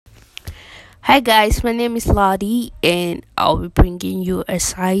Hi guys, my name is Lottie and I'll be bringing you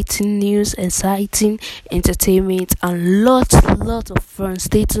exciting news, exciting entertainment and lots of fun.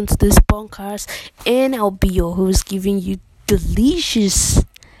 Stay tuned to this podcast and I'll be your host giving you delicious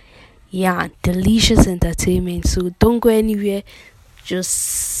entertainment. So don't go anywhere, just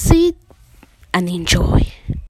sit and enjoy.